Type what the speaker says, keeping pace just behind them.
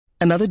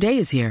Another day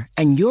is here,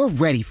 and you're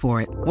ready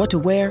for it. What to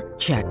wear?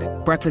 Check.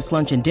 Breakfast,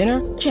 lunch, and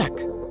dinner? Check.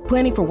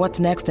 Planning for what's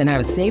next and how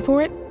to save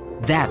for it?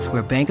 That's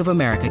where Bank of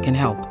America can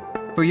help.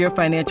 For your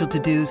financial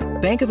to-dos,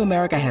 Bank of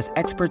America has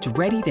experts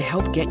ready to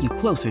help get you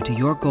closer to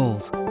your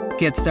goals.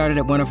 Get started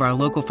at one of our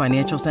local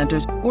financial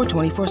centers or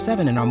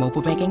 24/7 in our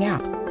mobile banking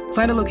app.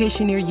 Find a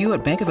location near you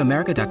at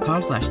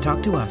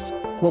bankofamerica.com/talktous.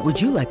 What would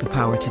you like the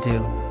power to do?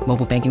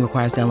 Mobile banking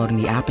requires downloading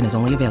the app and is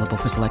only available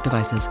for select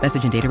devices.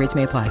 Message and data rates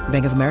may apply.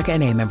 Bank of America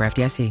N.A., member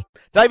FDIC.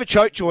 David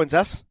Chote joins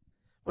us.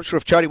 Not sure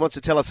if Chote wants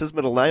to tell us his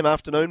middle name.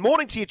 Afternoon.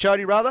 Morning to you,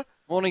 Chote, rather.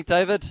 Morning,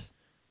 David.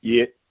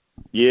 Yeah,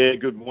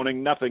 good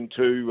morning. Nothing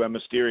too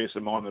mysterious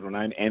in my middle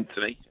name,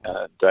 Anthony.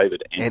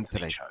 David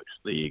Anthony Chote.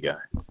 There you go.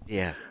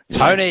 Yeah.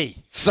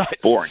 Tony.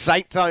 Boring.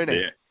 Saint Tony.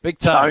 Yeah. Big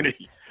Tony.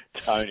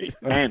 Tony.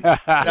 And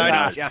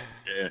Tony. yeah.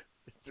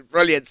 It's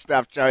brilliant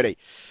stuff, Chote.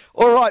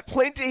 All right,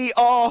 plenty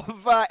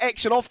of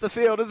action off the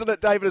field, isn't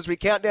it, David, as we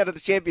count down to the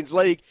Champions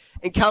League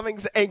and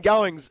comings and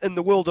goings in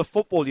the world of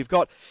football. You've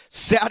got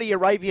Saudi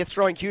Arabia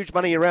throwing huge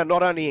money around,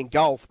 not only in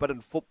golf, but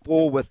in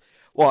football with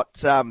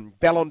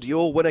Ballon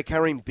d'Or winner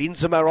Karim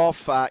Benzema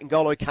off.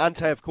 N'Golo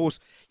Kante, of course,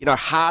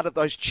 heart of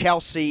those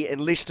Chelsea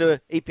and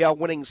Leicester EPL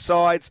winning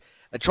sides.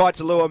 They tried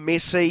to lure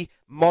Messi,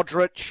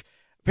 Modric.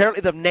 Apparently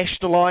they've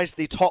nationalised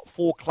the top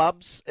 4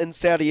 clubs in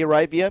Saudi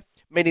Arabia,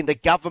 meaning the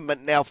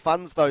government now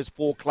funds those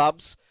 4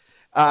 clubs.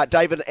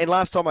 David, and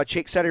last time I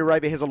checked, Saudi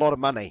Arabia has a lot of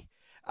money.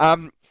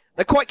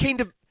 They're quite keen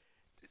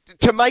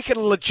to make it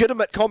a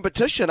legitimate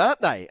competition,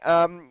 aren't they?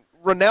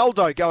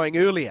 Ronaldo going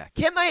earlier.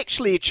 Can they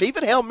actually achieve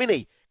it? How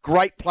many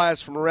great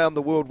players from around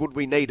the world would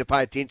we need to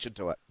pay attention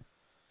to it?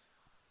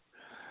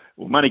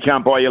 Well, money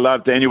can't buy you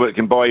love, Daniel, but it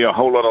can buy you a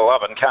whole lot of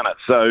loving, can't it?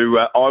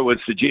 So I would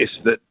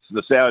suggest that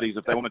the Saudis,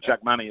 if they want to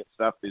chuck money at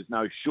stuff, there's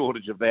no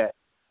shortage of that.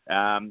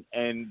 How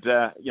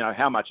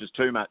much is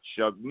too much?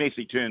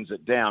 Messi turns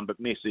it down,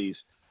 but Messi's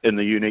in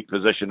the unique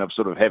position of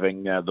sort of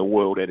having the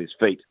world at his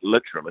feet,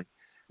 literally.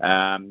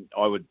 I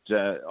would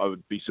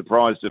be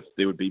surprised if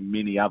there would be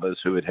many others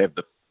who would have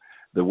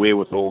the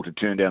wherewithal to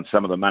turn down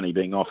some of the money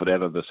being offered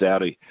out of the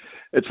Saudi.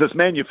 It's this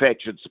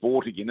manufactured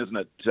sport again, isn't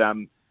it?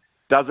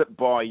 Does it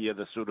buy you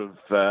the sort of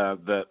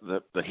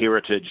the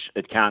heritage?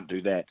 It can't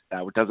do that.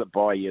 Does it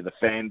buy you the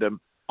fandom?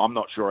 I'm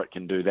not sure it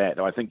can do that.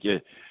 I think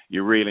you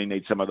really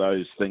need some of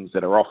those things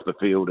that are off the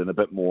field and a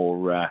bit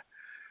more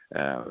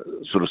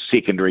sort of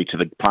secondary to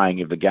the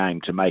playing of the game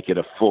to make it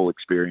a full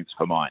experience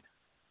for mine.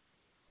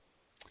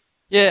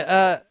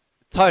 Yeah,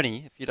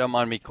 Tony, if you don't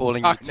mind me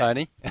calling you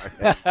Tony.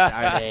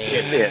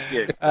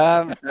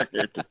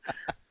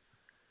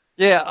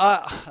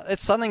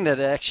 It's something that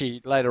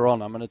actually later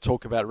on I'm going to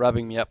talk about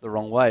rubbing me up the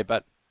wrong way.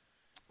 But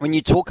when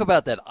you talk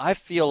about that, I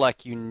feel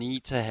like you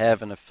need to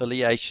have an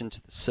affiliation to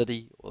the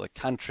city or the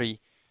country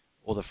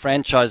or the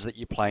franchise that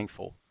you're playing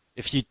for.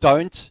 If you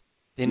don't,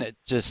 then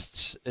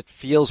it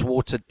feels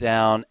watered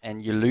down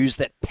and you lose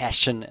that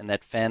passion and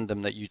that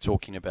fandom that you're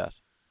talking about.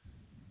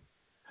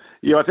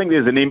 Yeah, I think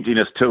there's an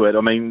emptiness to it.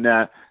 I mean,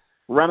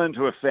 run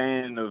into a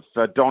fan of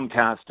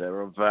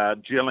Doncaster, of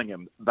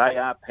Gillingham. They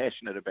are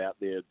passionate about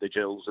the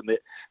Gills, and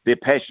they're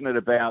passionate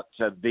about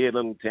their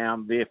little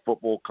town, their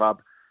football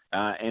club,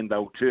 and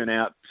they'll turn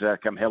out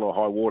come hell or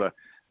high water.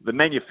 The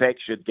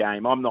manufactured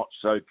game, I'm not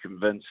so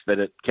convinced that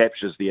it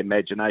captures the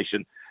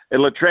imagination.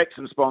 It'll attract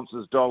some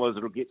sponsors' dollars,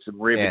 it'll get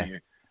some revenue,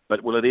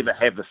 but will it ever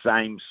have the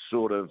same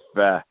sort of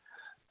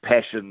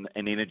passion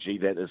and energy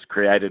that is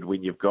created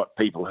when you've got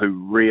people who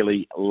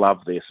really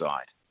love their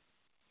side?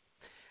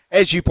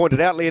 As you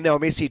pointed out, Lionel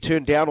Messi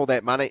turned down all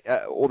that money.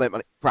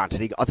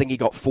 Granted, I think he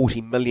got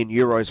 40 million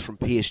euros from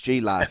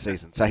PSG last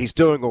season, so he's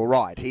doing all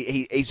right.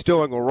 He's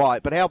doing all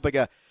right. But how big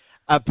a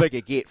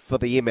get for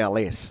the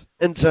MLS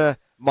into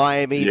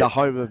Miami, the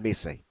home of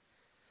Messi?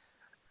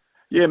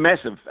 Yeah,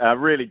 massive,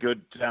 really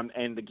good.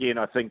 And again,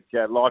 I think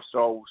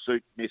lifestyle will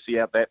suit Messi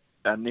out that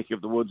neck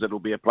of the woods. It'll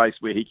be a place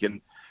where he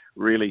can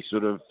really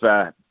sort of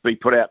be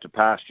put out to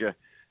pasture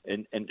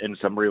in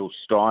some real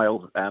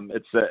style.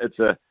 It's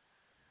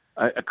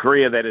a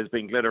career that has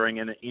been glittering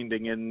and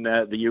ending in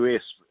the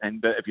US.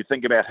 And if you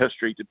think about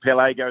history, did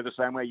Pelé go the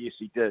same way? Yes,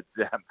 he did.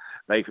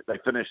 They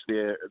finished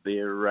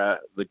the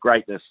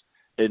greatness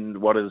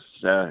in what is,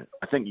 I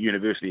think,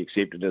 universally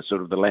accepted as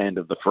sort of the land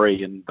of the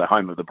free and the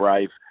home of the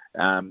brave.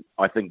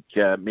 I think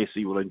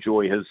Messi will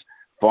enjoy his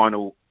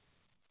final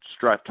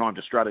time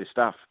to strut his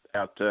stuff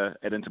out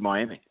at Inter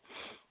Miami.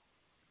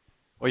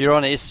 Well, you're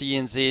on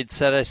SCNZ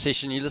Saturday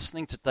Session. You're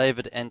listening to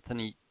David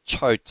Anthony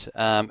Chote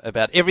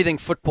about everything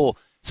football.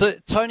 So,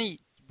 Tony,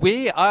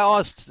 I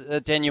asked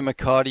Daniel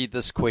McCarty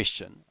this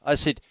question. I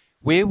said,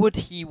 where would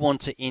he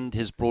want to end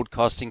his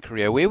broadcasting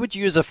career? Where would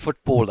you as a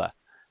footballer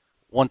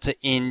want to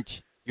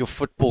end your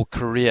football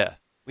career?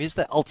 Where's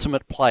the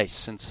ultimate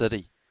place in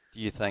City,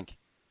 do you think?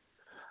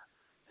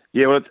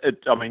 Yeah, well,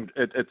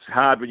 it's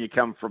hard when you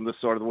come from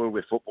this side of the world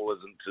where football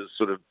isn't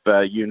sort of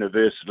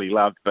universally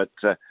loved. But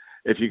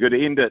if you could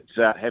end it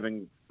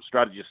having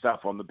strutted your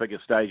stuff on the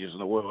biggest stages in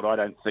the world, I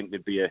don't think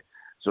there'd be a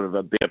sort of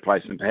a better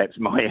place than perhaps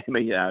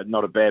Miami,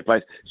 not a bad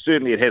place.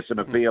 Certainly it has some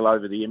appeal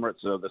over the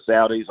Emirates or the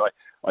Saudis.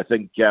 I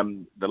think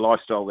the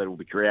lifestyle that will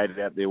be created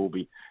out there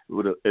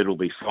it'll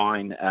be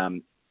fine.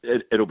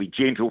 It'll be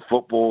gentle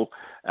football.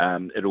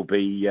 It'll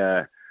be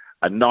a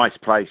nice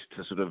place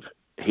to sort of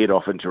head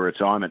off into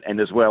retirement. And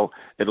as well,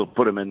 it'll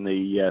put him in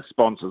the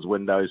sponsors'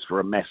 windows for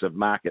a massive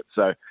market.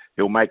 So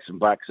he'll make some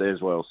bucks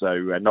as well. So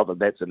not that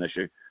that's an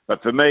issue.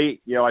 But for me,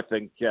 I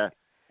think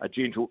a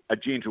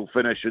gentle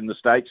finish in the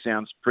States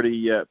sounds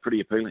pretty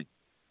appealing.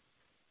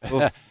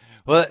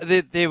 Well,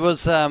 there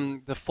was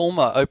the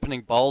former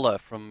opening bowler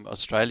from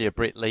Australia,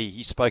 Brett Lee.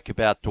 He spoke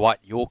about Dwight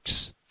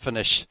York's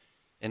finish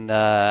in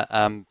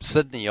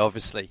Sydney,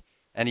 obviously.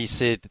 And he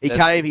said... He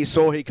came, he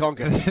saw, he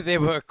conquered.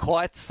 There were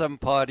quite some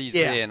parties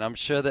there, and I'm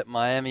sure that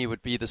Miami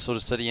would be the sort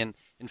of city. And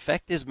in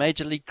fact, there's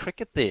Major League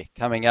Cricket there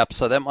coming up,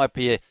 so that might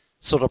be a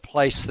sort of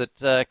place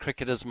that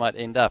cricketers might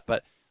end up.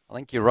 But I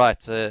think you're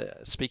right.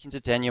 Speaking to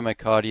Daniel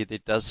McCarty,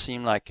 it does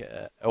seem like,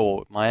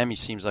 Miami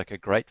seems like a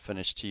great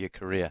finish to your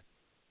career.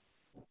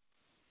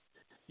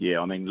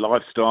 Yeah, I mean,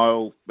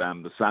 lifestyle,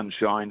 the sun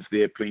shines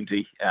there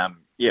plenty.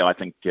 I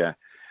think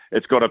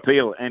it's got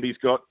appeal, and he's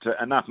got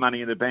enough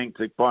money in the bank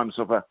to buy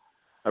himself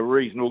a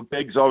reasonable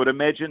gigs, I would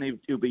imagine.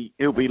 He'll be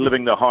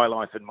living the high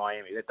life in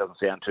Miami. That doesn't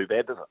sound too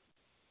bad, does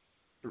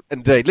it?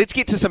 Indeed. Let's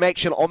get to some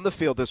action on the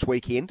field this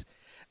weekend.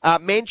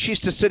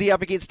 Manchester City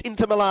up against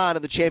Inter Milan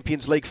in the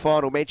Champions League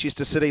final.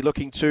 Manchester City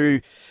looking to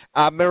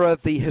mirror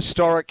the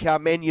historic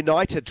Man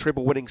United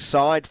treble-winning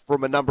side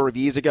from a number of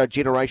years ago, a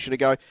generation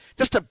ago.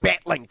 Just a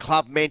battling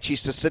club,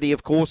 Manchester City,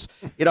 of course.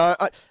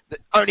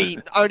 Only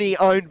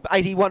owned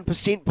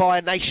 81% by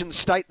a nation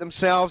state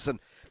themselves, and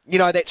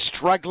that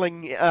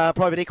struggling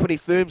private equity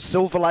firm,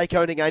 Silver Lake,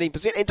 owning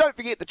 18%. And don't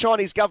forget, the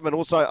Chinese government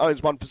also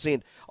owns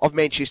 1% of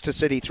Manchester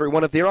City through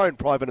one of their own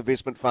private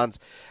investment funds.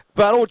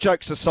 But all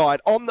jokes aside,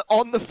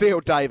 on the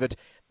field, David,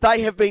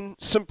 they have been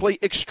simply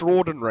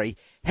extraordinary,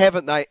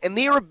 haven't they? And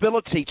their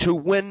ability to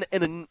win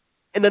in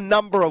a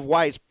number of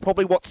ways,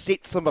 probably what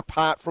sets them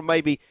apart from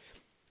maybe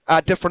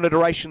a different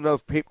iteration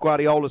of Pep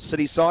Guardiola's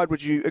City side.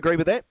 Would you agree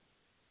with that?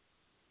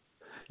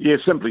 Yeah,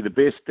 simply the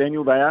best,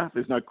 Daniel. They are.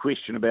 There's no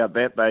question about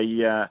that.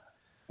 They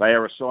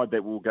are a side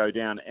that will go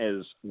down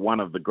as one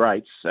of the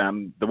greats.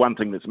 The one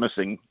thing that's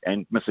missing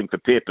for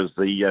Pep is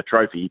the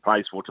trophy he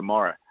plays for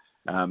tomorrow.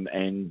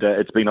 And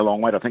it's been a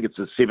long wait. I think it's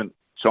his 7th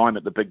time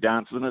at the big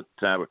dance, isn't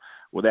it?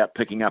 Without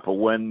picking up a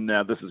win,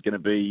 this is going to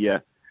be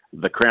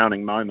the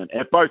crowning moment.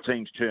 If both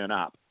teams turn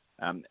up,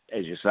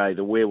 as you say,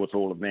 the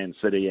wherewithal of Man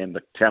City and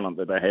the talent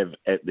that they have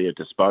at their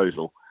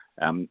disposal,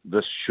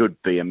 this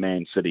should be a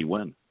Man City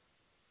win.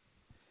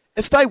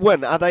 If they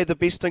win, are they the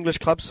best English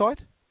club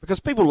side? Because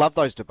people love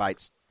those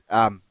debates,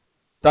 don't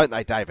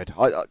they, David?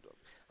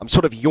 I'm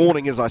sort of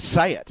yawning as I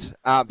say it,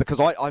 because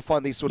I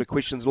find these sort of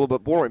questions a little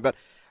bit boring, but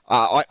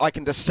I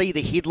can just see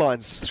the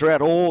headlines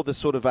throughout all the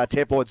sort of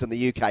tabloids in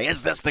the UK.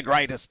 Is this the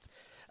greatest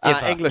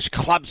English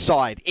club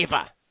side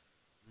ever?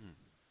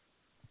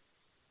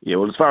 Yeah,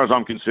 well, as far as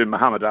I'm concerned,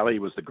 Muhammad Ali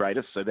was the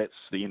greatest, so that's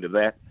the end of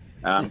that.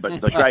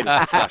 But the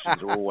greatest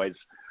discussions are always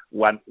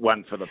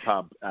one for the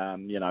pub. Are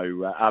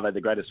they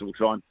the greatest of all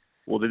time?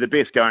 Well, they're the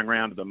best going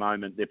round at the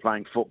moment. They're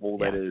playing football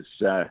that is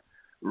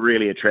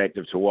really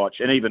attractive to watch.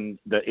 And even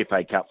the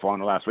FA Cup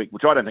final last week,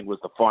 which I don't think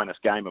was the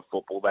finest game of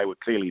football, they were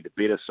clearly the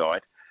better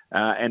side.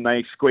 And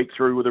they squeaked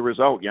through with a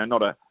result.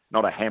 Not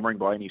a hammering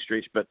by any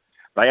stretch, but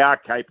they are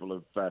capable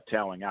of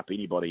toweling up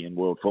anybody in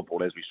world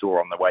football, as we saw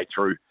on the way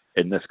through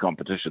in this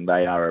competition.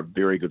 They are a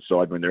very good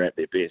side when they're at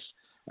their best.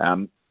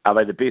 Are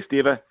they the best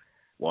ever?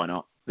 Why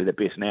not? They're the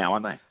best now,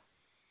 aren't they?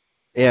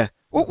 Yeah.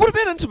 Well, what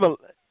about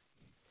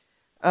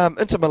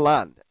Inter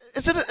Milan?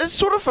 Is it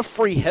sort of a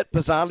free hit,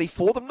 bizarrely,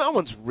 for them? No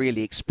one's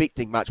really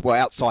expecting much,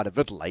 well, outside of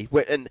Italy.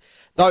 And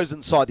those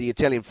inside the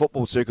Italian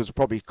football circles are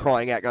probably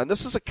crying out, going,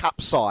 this is a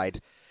cup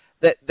side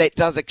that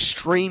does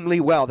extremely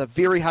well. They're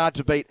very hard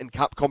to beat in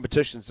cup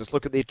competitions. Just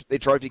look at their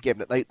trophy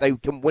cabinet. They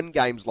can win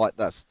games like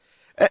this.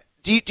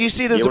 Do you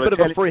see it as a bit of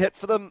a free hit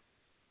for them?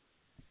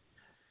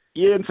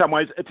 Yeah, in some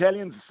ways.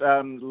 Italians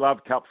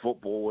love cup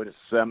football. It's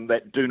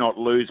that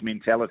do-not-lose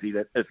mentality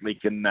that Italy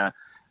can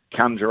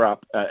conjure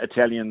up.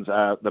 Italians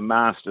are the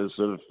masters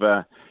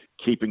of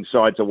keeping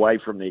sides away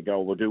from their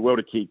goal. They'll do well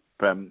to keep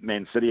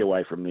Man City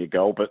away from their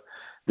goal, but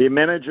their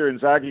manager,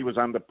 Inzaghi, was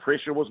under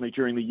pressure, wasn't he,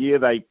 during the year?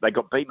 They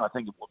got beaten, I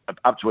think,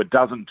 up to a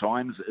dozen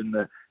times in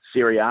the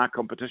Serie A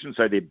competition,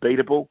 so they're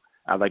beatable.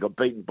 They got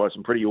beaten by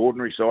some pretty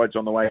ordinary sides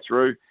on the way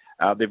through.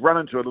 They've run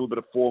into a little bit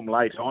of form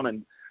late on,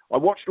 and I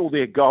watched all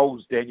their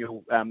goals,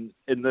 Daniel,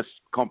 in this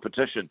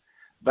competition.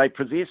 They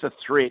possess a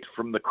threat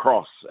from the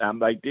cross.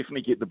 They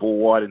definitely get the ball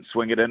wide and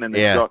swing it in, and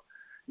they've got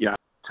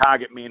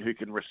target men who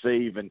can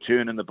receive and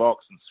turn in the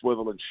box and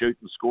swivel and shoot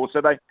and score.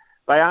 So they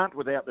aren't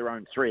without their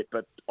own threat,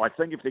 but I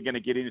think if they're going to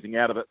get anything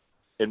out of it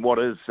in what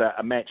is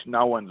a match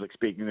no one's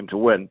expecting them to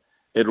win,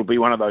 it'll be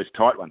one of those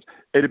tight ones.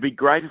 It'd be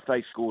great if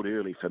they scored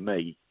early for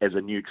me as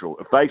a neutral.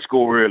 If they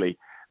score early,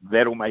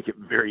 that'll make it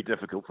very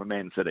difficult for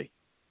Man City.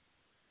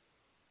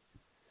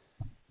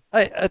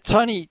 Hey,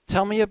 Tony,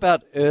 tell me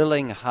about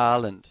Erling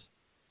Haaland.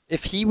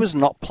 if he was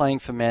not playing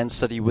for Man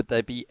City, would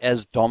they be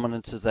as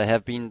dominant as they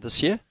have been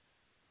this year?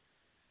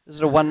 Is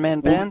it a one-man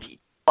band?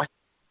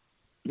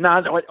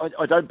 No,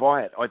 I don't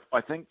buy it.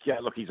 I think,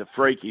 look, he's a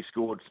freak. He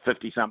scored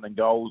 50-something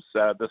goals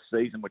this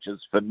season, which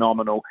is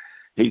phenomenal.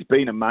 He's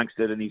been amongst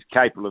it, and he's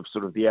capable of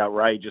sort of the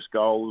outrageous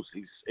goals.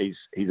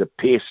 He's a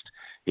pest.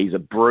 He's a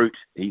brute.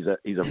 He's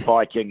a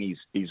Viking.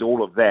 He's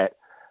all of that.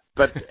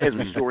 But as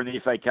we saw in the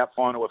FA Cup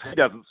final, if he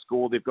doesn't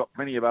score, they've got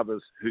plenty of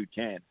others who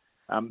can.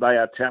 They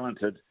are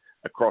talented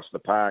across the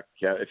park.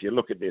 If you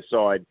look at their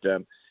side,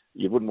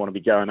 you wouldn't want to be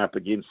going up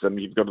against them.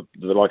 You've got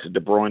the likes of De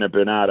Bruyne,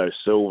 Bernardo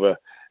Silva.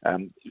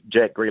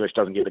 Jack Grealish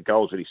doesn't get the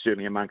goals, but he's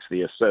certainly amongst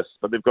the assists.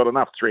 But they've got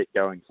enough threat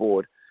going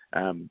forward.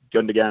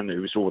 Gundogan,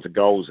 who we saw with the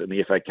goals in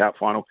the FA Cup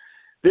final,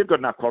 they've got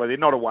enough quality. They're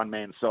not a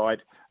one-man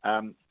side.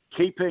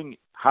 Keeping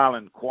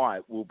Haaland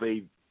quiet will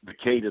be the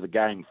key to the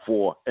game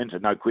for Inter,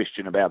 no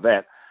question about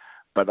that.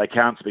 But they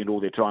can't spend all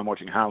their time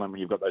watching Haaland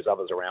when you've got those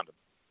others around him.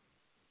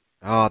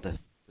 Oh, the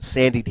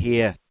sandied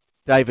hair.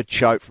 David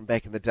Chote from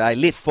back in the day.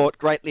 Left foot,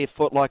 great left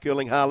foot like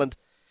Erling Haaland.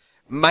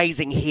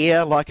 Amazing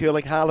hair like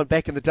Erling Haaland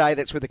back in the day.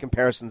 That's where the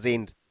comparisons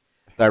end.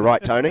 Though,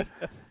 right, Tony?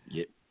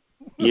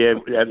 Yeah,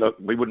 look,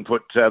 we wouldn't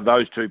put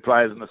those two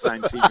players in the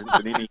same sentence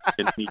in any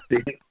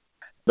sense.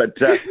 But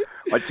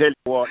I tell you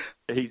what,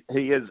 he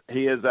is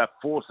a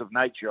force of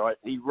nature.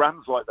 He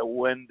runs like the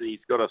wind. He's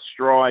got a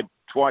stride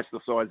twice the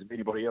size of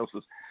anybody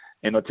else's.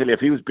 And I tell you, if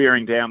he was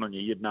bearing down on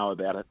you, you'd know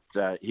about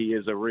it. He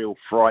is a real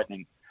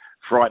frightening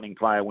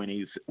player when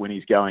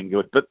he's going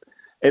good. But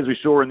as we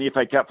saw in the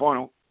FA Cup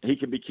final, he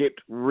can be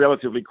kept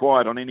relatively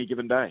quiet on any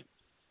given day.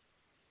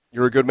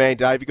 You're a good man,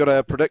 Dave. You got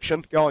a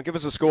prediction? Go on, give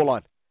us a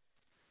scoreline.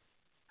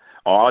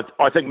 Oh,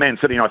 I think Man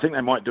City, I think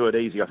they might do it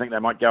easy. I think they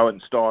might go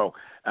in style.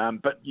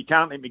 But you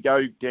can't let me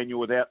go, Daniel,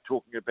 without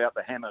talking about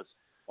the Hammers.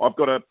 I've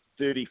got a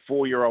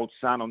 34-year-old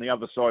son on the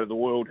other side of the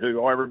world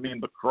who I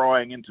remember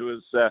crying into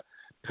his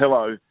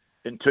pillow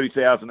in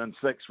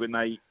 2006 when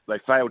they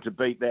failed to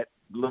beat that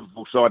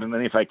Liverpool side in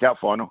the FA Cup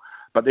final.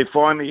 But they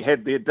finally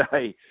had their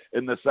day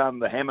in the sun,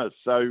 the Hammers.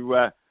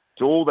 So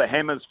to all the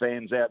Hammers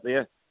fans out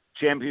there,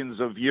 champions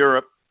of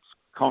Europe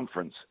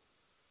conference,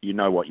 you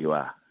know what you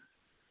are.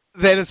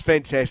 That is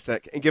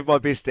fantastic. And give my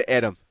best to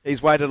Adam.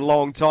 He's waited a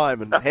long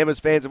time, and Hammers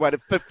fans have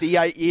waited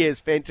 58 years.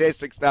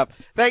 Fantastic stuff.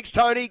 Thanks,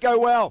 Tony. Go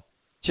well.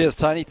 Cheers,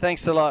 Tony.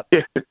 Thanks a lot.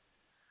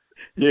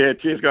 Yeah,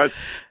 cheers, guys.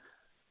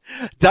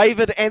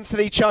 David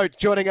Anthony Chote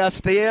joining us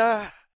there.